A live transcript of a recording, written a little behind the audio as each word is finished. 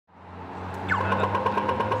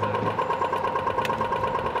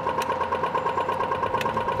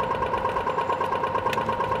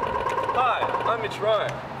Mitch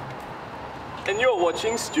Ryan, and you're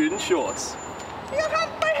watching Student Shorts. You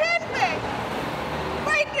have my handbag!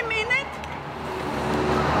 Wait a minute!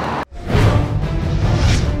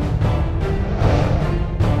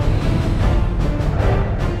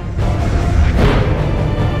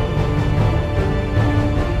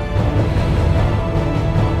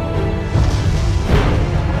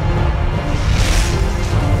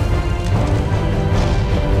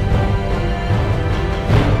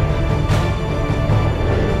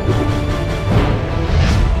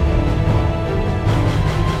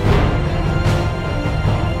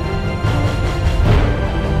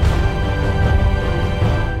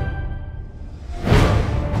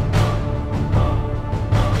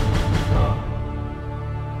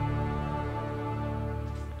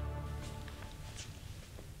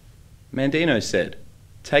 Mandino said,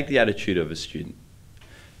 take the attitude of a student.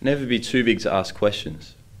 Never be too big to ask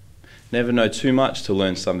questions. Never know too much to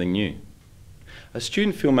learn something new. A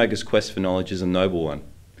student filmmaker's quest for knowledge is a noble one,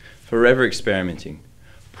 forever experimenting,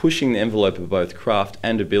 pushing the envelope of both craft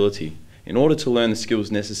and ability in order to learn the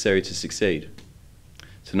skills necessary to succeed.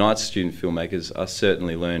 Tonight's student filmmakers are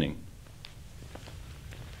certainly learning.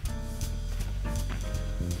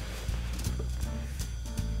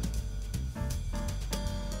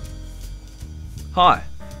 Hi,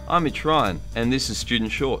 I'm Mitch Ryan, and this is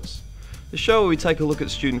Student Shorts, the show where we take a look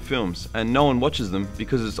at student films and no one watches them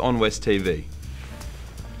because it's on West TV.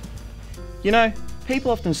 You know,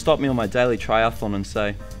 people often stop me on my daily triathlon and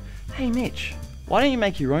say, "Hey Mitch, why don't you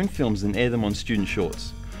make your own films and air them on Student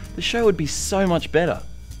Shorts? The show would be so much better."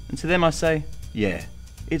 And to them I say, yeah,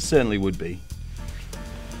 it certainly would be.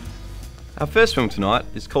 Our first film tonight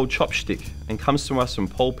is called Chop-Schtick and comes to us from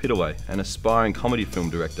Pittaway, an aspiring comedy film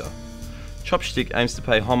director. Chop-Schtick aims to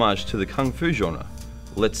pay homage to the kung fu genre.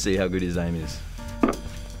 Let's see how good his aim is.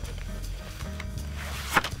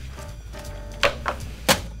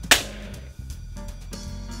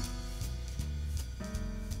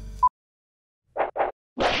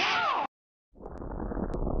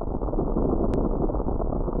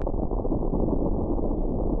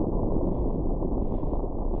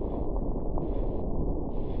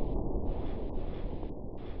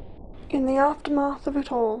 In the aftermath of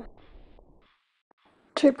it all,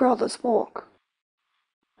 two brothers walk,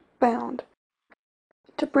 bound,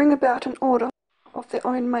 to bring about an order of their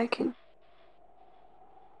own making.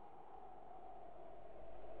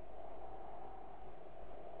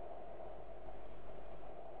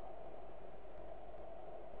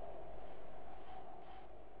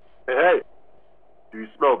 Hey, do you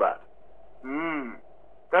smell that?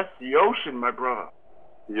 That's the ocean, my brother.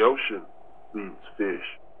 The ocean means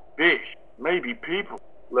fish. Fish? Maybe people.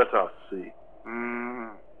 Let us see.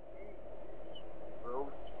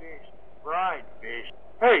 Roast fish, fried fish.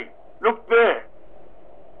 Hey, look there.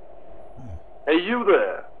 Hey, you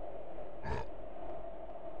there.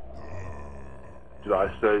 Did I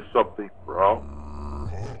say something wrong?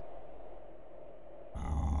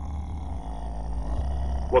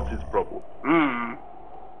 What's his problem?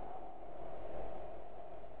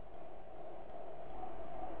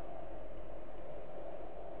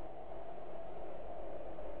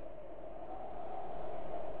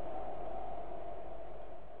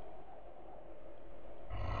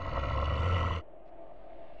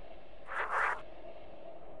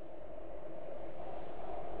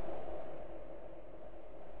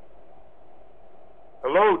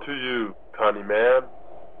 Hello to you, tiny man.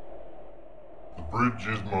 The bridge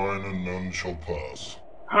is mine and none shall pass.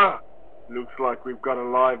 Huh. Looks like we've got a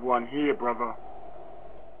live one here, brother.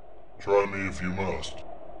 Try me if you must.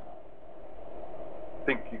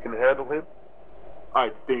 Think you can handle him? I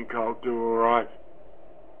think I'll do alright.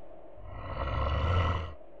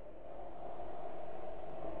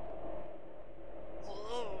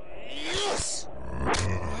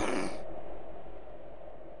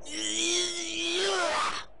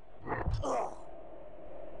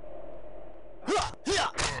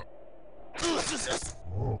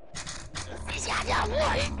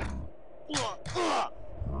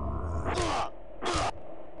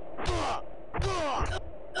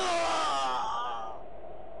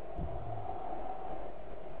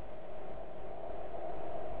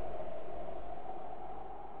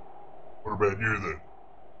 What about you then?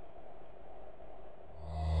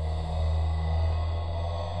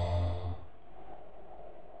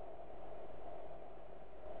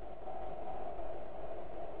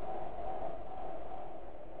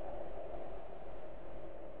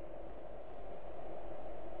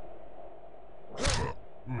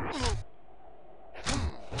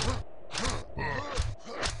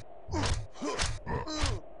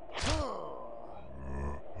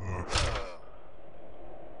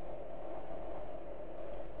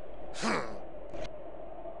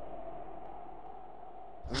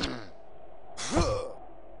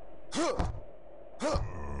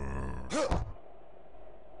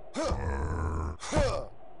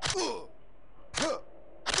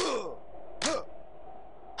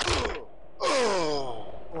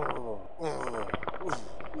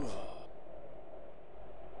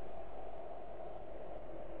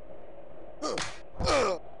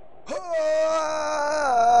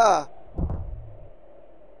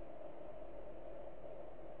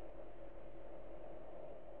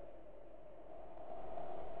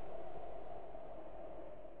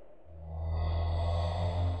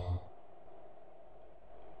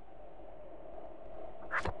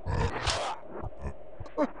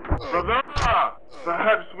 Brother,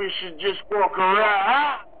 perhaps we should just walk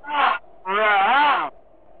around.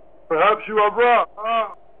 Perhaps you are right.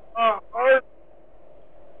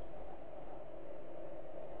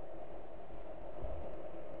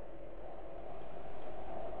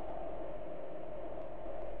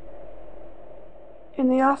 In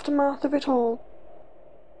the aftermath of it all,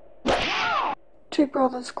 two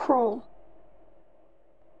brothers crawl,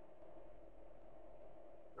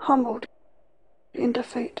 humbled in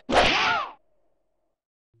defeat.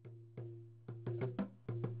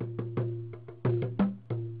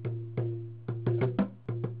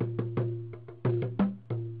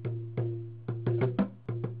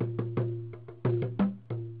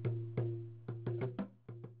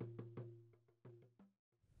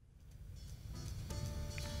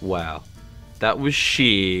 Wow, that was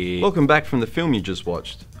sheer. Welcome back from the film you just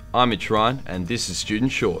watched. I'm Nicholaisen and this is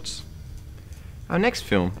Student Shorts. Our next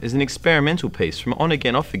film is an experimental piece from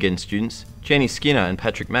on-again, off-again students Jenni Skinner and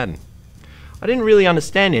Patrick Madden. I didn't really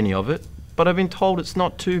understand any of it, but I've been told it's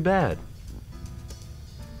not too bad.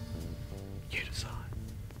 You decide.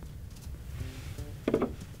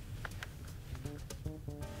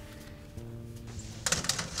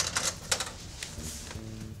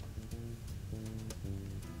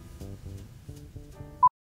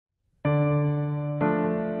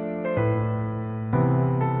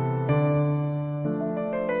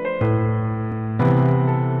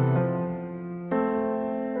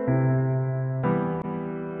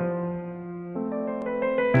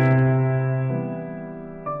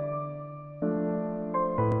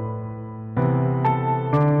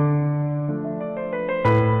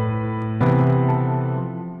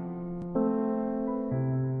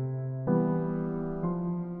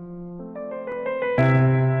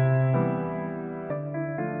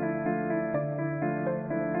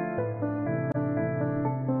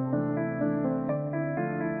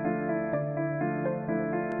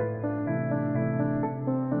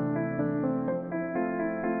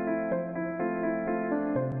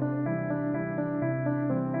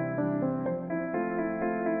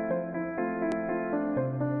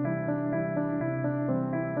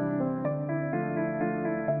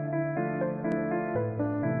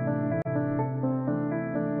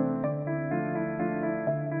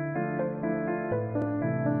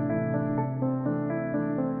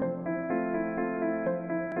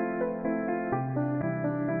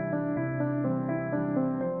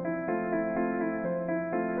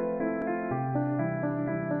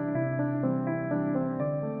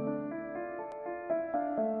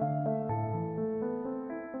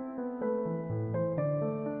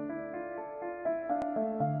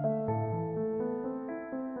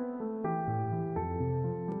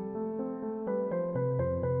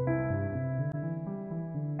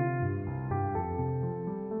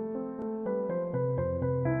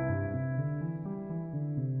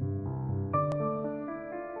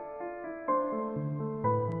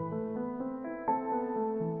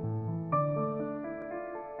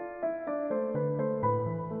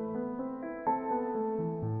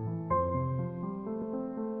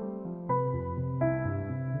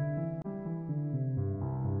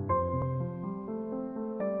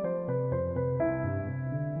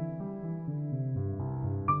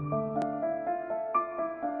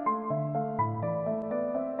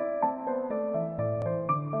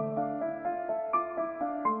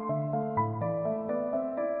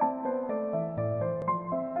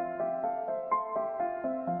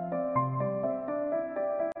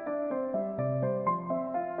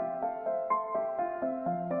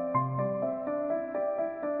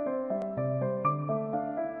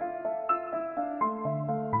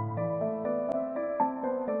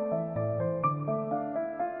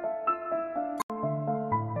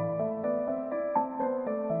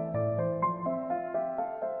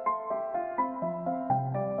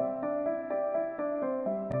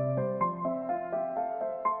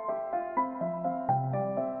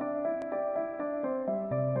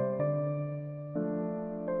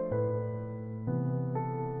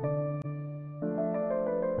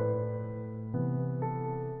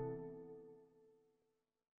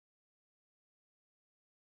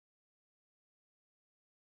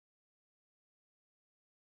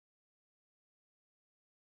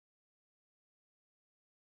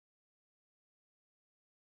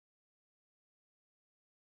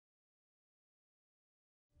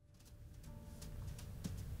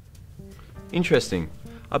 Interesting.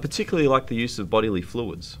 I particularly like the use of bodily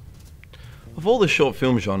fluids. Of all the short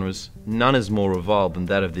film genres, none is more reviled than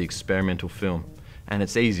that of the experimental film, and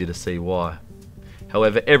it's easy to see why.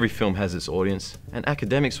 However, every film has its audience, and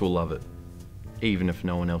academics will love it, even if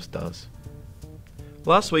no one else does.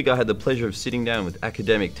 Last week I had the pleasure of sitting down with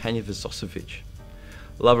academic Tanya Vasosevic.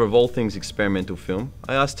 Lover of all things experimental film,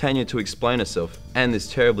 I asked Tanya to explain herself and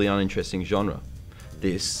this terribly uninteresting genre.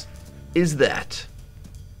 This is that.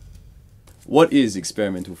 What is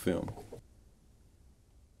experimental film?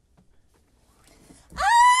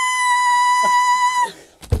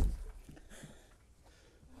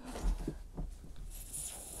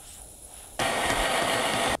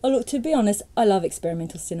 Oh look, to be honest, I love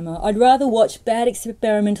experimental cinema. I'd rather watch bad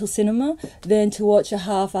experimental cinema than to watch a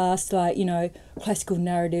half-assed, like, you know, classical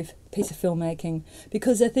narrative piece of filmmaking.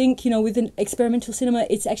 Because I think, you know, with an experimental cinema,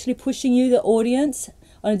 it's actually pushing you, the audience,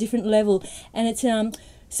 on a different level. And it's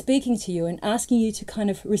speaking to you and asking you to kind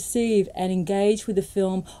of receive and engage with the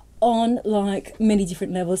film on like many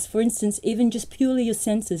different levels. For instance, even just purely your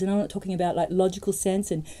senses, and I'm not talking about like logical sense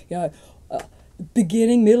and, you know,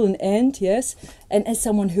 beginning, middle and end, yes. And as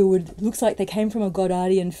someone who looks like they came from a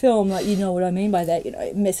Godardian film, like, you know what I mean by that, you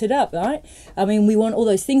know, mess it up, right? I mean, we want all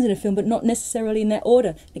those things in a film, but not necessarily in that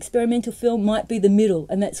order. Experimental film might be the middle,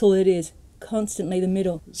 and that's all it is. Constantly the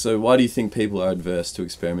middle. So why do you think people are adverse to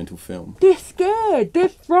experimental film? They're scared, they're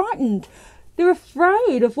frightened, they're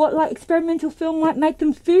afraid of what like experimental film might make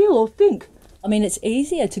them feel or think. I mean, it's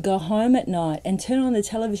easier to go home at night and turn on the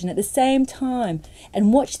television at the same time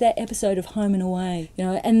and watch that episode of Home and Away, you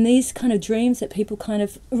know, and these kind of dreams that people kind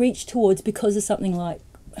of reach towards because of something like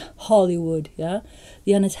Hollywood, yeah,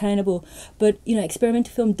 the unattainable. But, you know,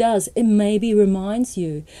 experimental film does, it maybe reminds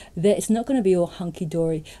you that it's not going to be all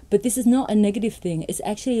hunky-dory, but this is not a negative thing. It's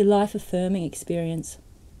actually a life-affirming experience.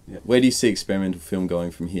 Yeah. Where do you see experimental film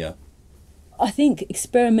going from here? I think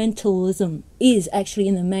experimentalism is actually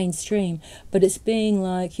in the mainstream, but it's being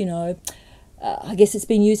like, you know, I guess it's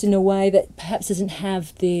being used in a way that perhaps doesn't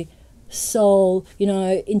have the soul, you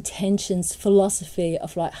know, intentions, philosophy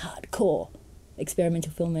of like hardcore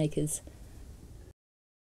experimental filmmakers.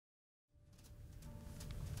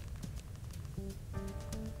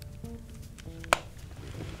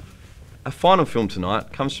 Our final film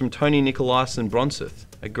tonight comes from Tony Nicholaisen Bronseth,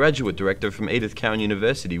 a graduate director from Edith Cowan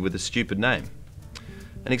University with a stupid name.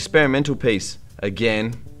 An experimental piece,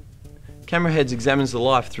 again. Cameraheads examines the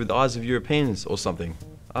life through the eyes of Europeans or something.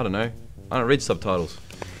 I don't know. I don't read subtitles.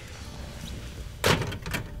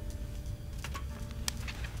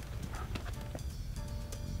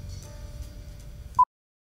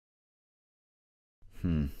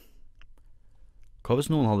 Hva hvis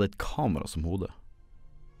noen hadde et kamera som hode?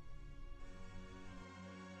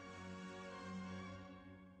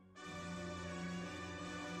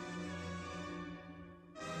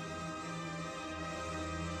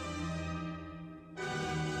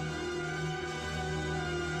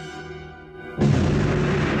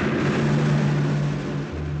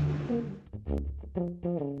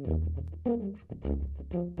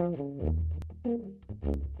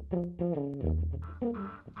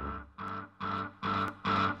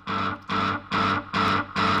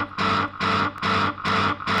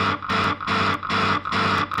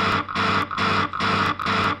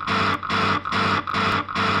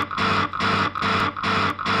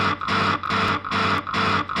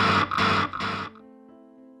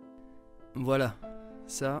 Voilà,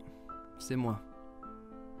 ça, c'est moi.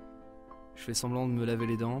 Je fais semblant de me laver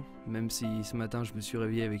les dents, même si ce matin je me suis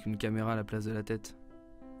réveillé avec une caméra à la place de la tête.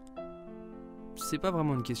 C'est pas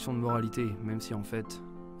vraiment une question de moralité, même si en fait,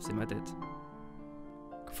 c'est ma tête.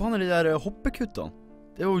 Hva faen de der hoppekuttene?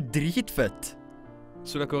 Det jo dritfett.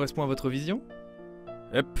 Cela correspond à votre vision?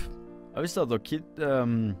 Jepp. Jeg visste at å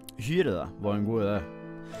hyre deg var en god idé.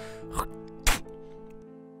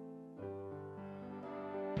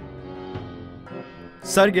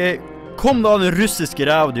 Sergej, kom da den russiske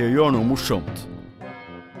ræv di og gjør noe morsomt.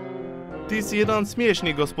 Ti si jedan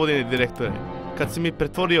smiješni, gospodine direktore, kad si mi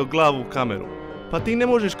pretvorio glavu u kameru. Pa ti ne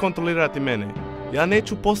možeš kontrolirati mene. Ja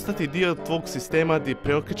neću postati dio tvog sistema di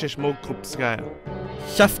preokrećeš mog kroppsgaja.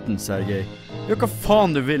 Kjeften, Sergej. Gjør hva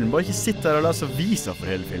faen du vil, bare ikke sitt der og les aviser for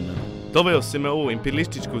hele filmen. Doveo si me u ovu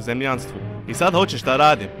imperialističku zemljanstvu i sad hoćeš da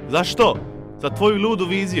radim. Zašto? Za tvoju ludu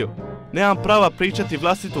viziju. Nemam prava pričati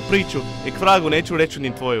vlastitu priču i k vragu neću reći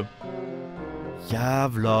ni tvoju.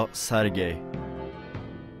 Jævla Sergej.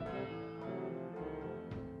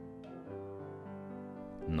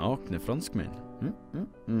 Nakne franskmenn.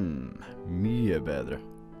 Mye bedre.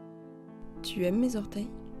 Tu aimes mes orteils?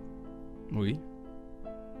 Oui.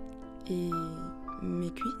 Et mes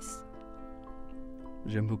cuisses?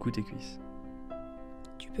 J'aime beaucoup tes cuisses.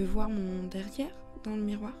 peux voir mon derrière dans le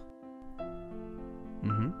miroir?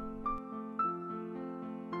 Mhm.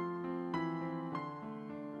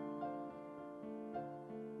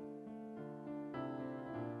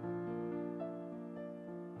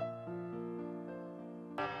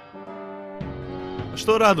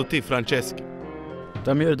 Što radu ti, Franceski?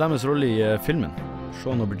 De gjør deres rolle i filmen.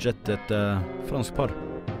 Sean og Bridget, et fransk par.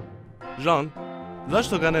 Jean,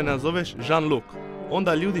 zašto ga ne nazoveš Jean-Luc?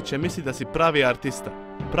 Onda ljudi će misli da si pravi artista,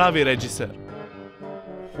 pravi režiser.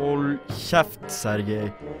 Hold kjeft, Sergej.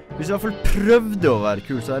 Hvis jeg i hvert fall prøvde å være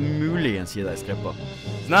kul, så er jeg muligens gi deg skreppa.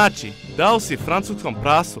 Znači, dao si francuskom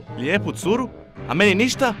prasu lijepu curu, a meni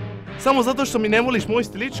ništa? Samo zato što mi ne voliš moju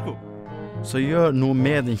stiličku? Så gjør noe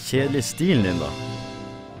med den kjedelige stilen din, da.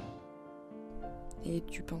 Et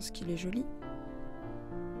tu penses qu'il est joli?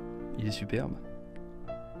 Il est superbe.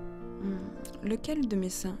 Lequel de mes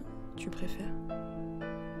seins tu préfères?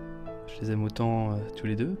 Je les aime autant tous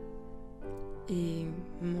les deux. Et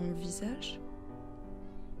mon visage?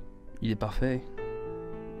 Il est parfait.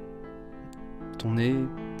 Ton nez,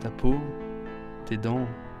 ta peau, tes dents,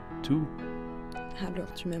 tout.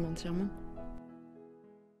 Alors tu m'aimes entièrement?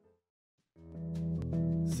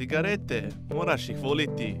 Cigarete, moraš ih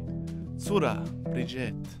voliti. Cura,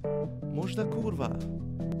 Bridget, možda kurva.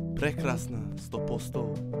 Prekrasna,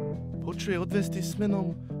 100%. Hoću je odvesti s menom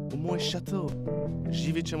u moj šato.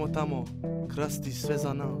 Živit ćemo tamo, krasti sve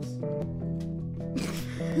za nas.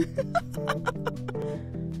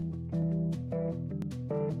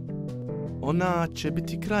 Ona će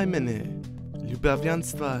biti kraj mene.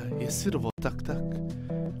 Ljubavljanstva je sirovo tak.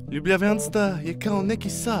 Ljubavljanstva je kao neki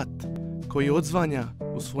sat koji odzvanja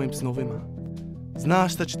u svojim snovima.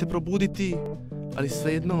 Znaš šta će te probuditi, ali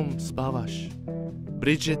svejednom spavaš.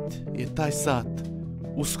 Bridget je taj sat,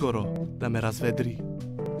 uskoro da me razvedri.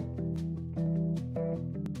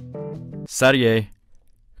 Sergej,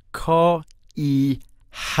 hva i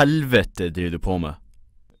helvete driver du på med?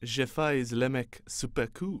 Je fais le mec super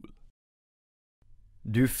cool.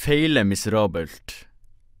 Du feiler miserabelt.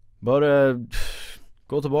 Bare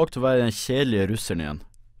gå tilbake til å være den kjedelige russeren igjen.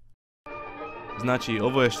 Znači,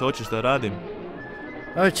 ovo je što hoćeš da radim?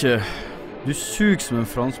 Jeg vet ikke. Du suger som en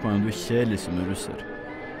franskmann, og du er kjedelig som en russer.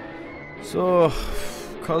 Så,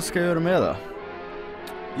 hva skal jeg gjøre med deg?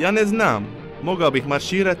 Ja ne znam. Mogao bih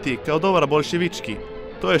marširati kao dobar bolševički.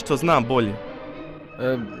 To je što znam bolje.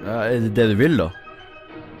 Er det det du vil, da?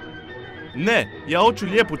 Ne, ja hoću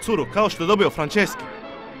lijepu curu, kao što je dobio Franceski.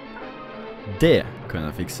 Det kan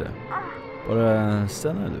jeg fikse. Bare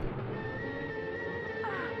se ned, du.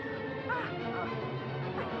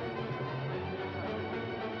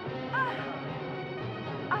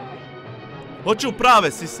 Hoću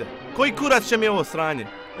prave sise. Koji kurac će mi ovo sranje?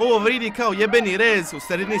 Ovo vridi kao jebeni rez u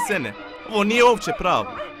sredini scene. Ovo nije uopće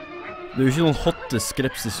pravo. Det er jo ikke noen hotte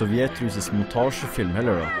skreps i sovjetrusisk montasjefilm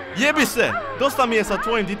heller, da. Jebi se! Dosta mi je sa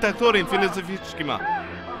tvojim diktatornim filozofičkima.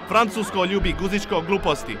 Francusko ljubi guzičko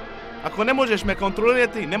gluposti. Ako ne možeš me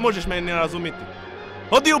kontrolirati, ne možeš me ni razumiti.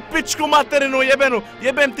 Odi u pičku materinu jebenu,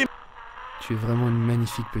 jebem ti... Tu es vraiment une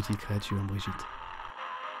magnifique petite créature, Brigitte.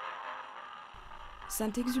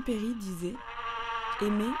 Saint-Exupéry disait «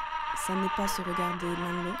 Aimer, ça n'est pas se regarder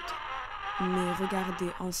l'un l'autre, mais regarder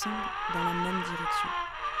ensemble dans la même direction. »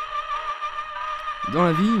 Dans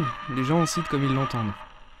la vie, les gens citent comme ils l'entendent.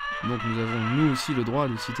 Donc nous avons nous aussi le droit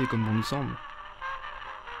de citer comme bon nous semble.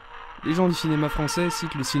 Les gens du cinéma français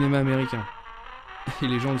citent le cinéma américain. Et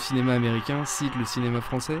les gens du cinéma américain citent le cinéma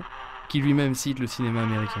français, qui lui-même cite le cinéma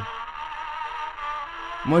américain.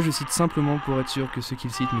 Moi je cite simplement pour être sûr que ce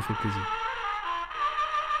qu'ils citent me fait plaisir.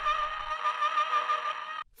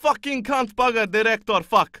 Fucking cunt bugger director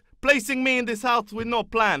fuck. Placing me in this house with no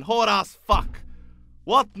plan, whore-ass fuck.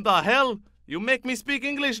 What the hell? You make me speak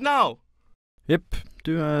English now. Jepp,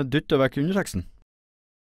 du dytter vekk underteksten.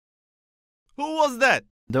 Who was that?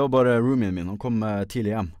 Det var bare roomien min, han kom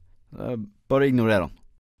tidlig hjem. Bare ignorer han.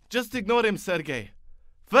 Just ignore him, Sergej.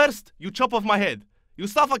 First, you chop off my head. You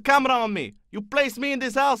stuff a camera on me. You place me in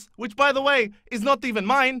this house, which by the way, is not even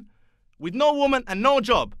mine, with no woman and no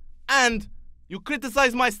job. And you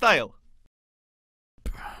criticize my style.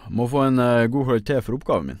 Må få en god karakter for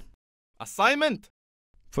oppgaven min. Assignment?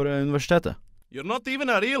 For universitetet. You're not even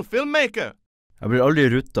a real filmmaker. Jeg blir aldri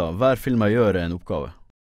rutta. Hver film jeg gjør en oppgave.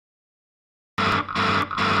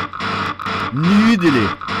 Nydelig!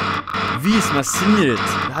 Vis meg sinnet ditt.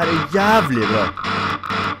 Det her er jævlig bra.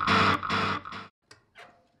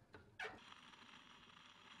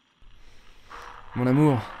 Mon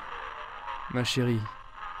amour, ma chérie,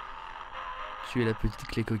 tu es la petite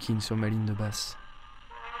clé coquine sur ma ligne de basse.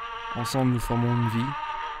 Ensemble, nous formons une vie.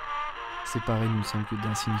 Séparés, nous ne sommes que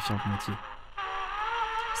d'insignifiantes moitiés.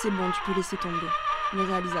 C'est bon, tu peux laisser tomber. Le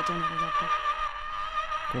réalisateur ne regarde pas.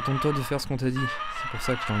 Contente-toi de faire ce qu'on t'a dit, c'est pour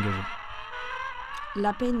ça que je t'ai engagé.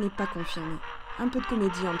 L'appel n'est pas confirmé. Un peu de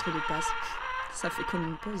comédie entre deux passes. Ça fait comme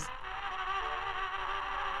une pause.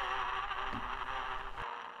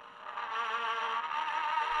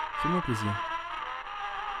 Fais-moi plaisir.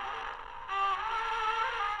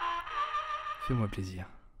 Fais-moi plaisir.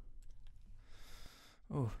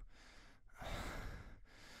 Oh.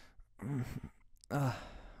 Ah.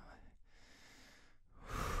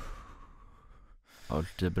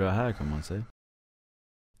 Alt er bra her, kan man si.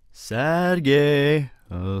 Sergej,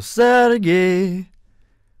 Sergej.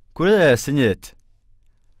 Hvor er det sinnet ditt?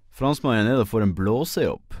 Franskmannen er nede og får en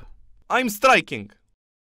blåsejobb. I'm striking.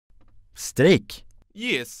 Streik?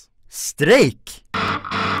 Yes. Streik?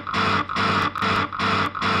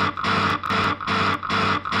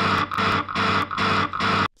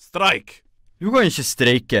 Strike. Du kan ikke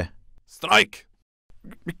streike. Strike.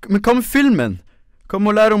 Men hva med filmen? Hva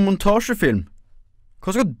med å lære om montasjefilm? Hva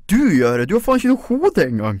skal du gjøre? Du har faen ikke noe hode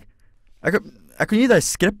engang. Jeg kan gi deg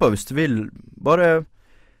skreppa hvis du vil. Bare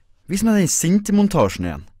vis meg den sinte-montasjen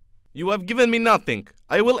igjen. You have given me nothing.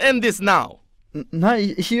 I will end this now.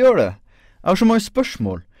 Nei, ikke gjør det. Jeg har så mange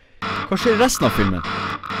spørsmål. Hva skjer i resten av filmen?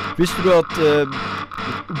 Visste du at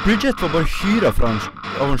Bridget var bare hyret av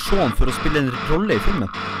en Sean for å spille en rolle i filmen?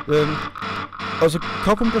 Altså,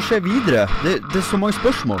 hva kommer til å skje videre? Det er så mange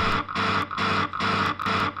spørsmål.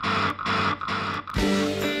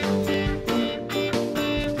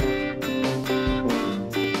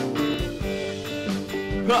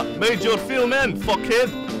 Ha, made your film end, fuckhead.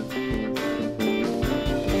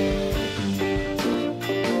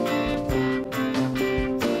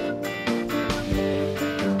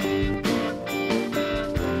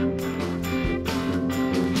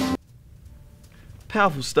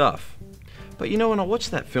 Powerful stuff. But you know, when I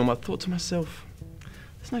watched that film, I thought to myself,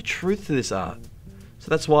 there's no truth to this art. So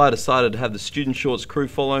that's why I decided to have the Student Shorts crew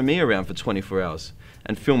follow me around for 24 hours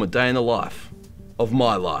and film a day in the life of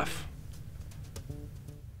my life.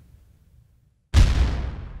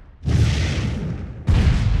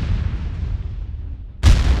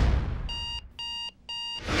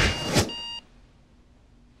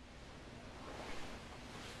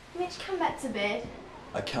 Mitch, come back to bed.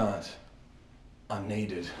 I can't. I'm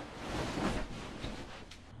needed.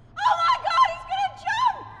 Oh my God, he's gonna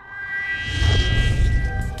jump!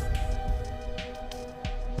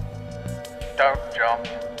 Don't jump.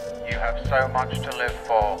 You have so much to live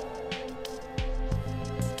for.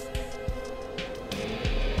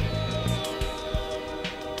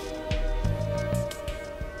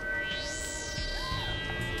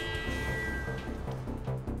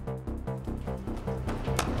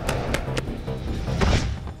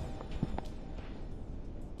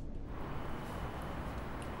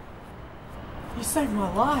 You saved my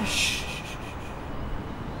life.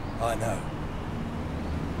 I know.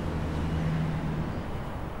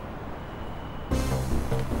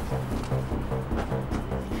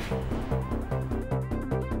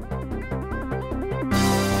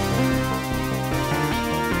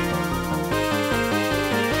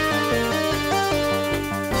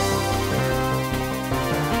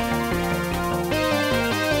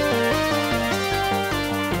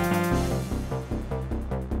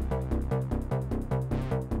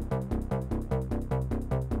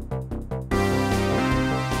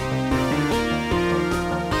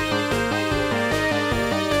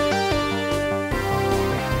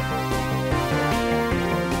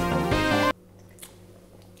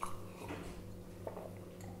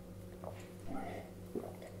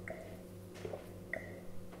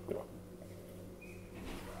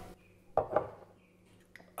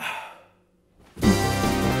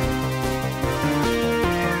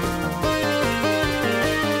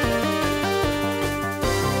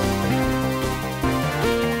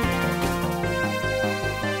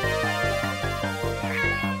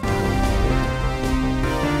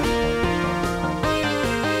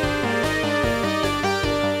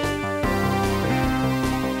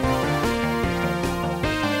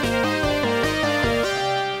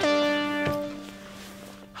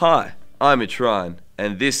 Hi, I'm Nicholaisen,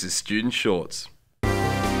 and this is Student Shorts.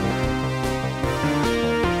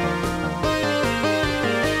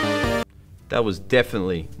 That was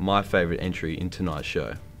definitely my favourite entry in tonight's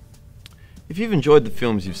show. If you've enjoyed the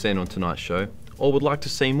films you've seen on tonight's show, or would like to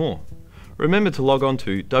see more, remember to log on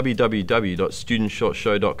to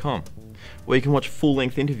www.studentshortshow.com, where you can watch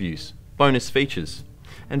full-length interviews, bonus features,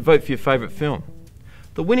 and vote for your favourite film.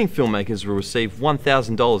 The winning filmmakers will receive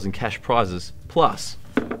 $1,000 in cash prizes, plus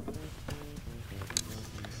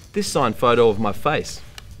this signed photo of my face.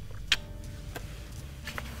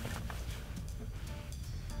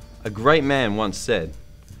 A great man once said,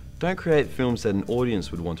 "Don't create films that an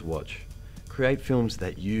audience would want to watch. Create films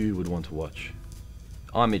that you would want to watch."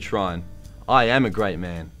 I'm Mitch Ryan. I am a great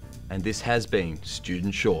man, and this has been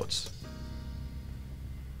Student Shorts.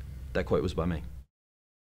 That quote was by me.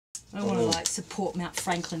 I don't want to like support Mount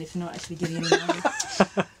Franklin if you're not actually giving any money.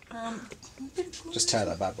 Just tear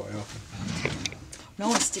that bad boy off. No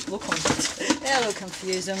one stick look on it. They're a little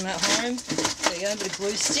confused on that home. There you go, a bit of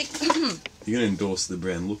glue stick. You're going to endorse the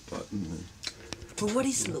brand look button. But what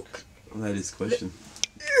is look? Well, that is the question.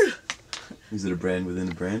 Is it a brand within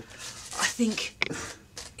a brand? I think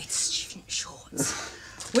it's Student Shorts,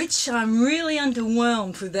 which I'm really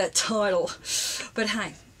underwhelmed with that title. But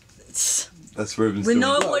hey, that's Ruben's we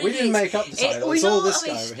know story. what We it didn't is. make up the title. It's all this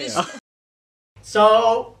guy over here.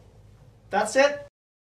 So, that's it.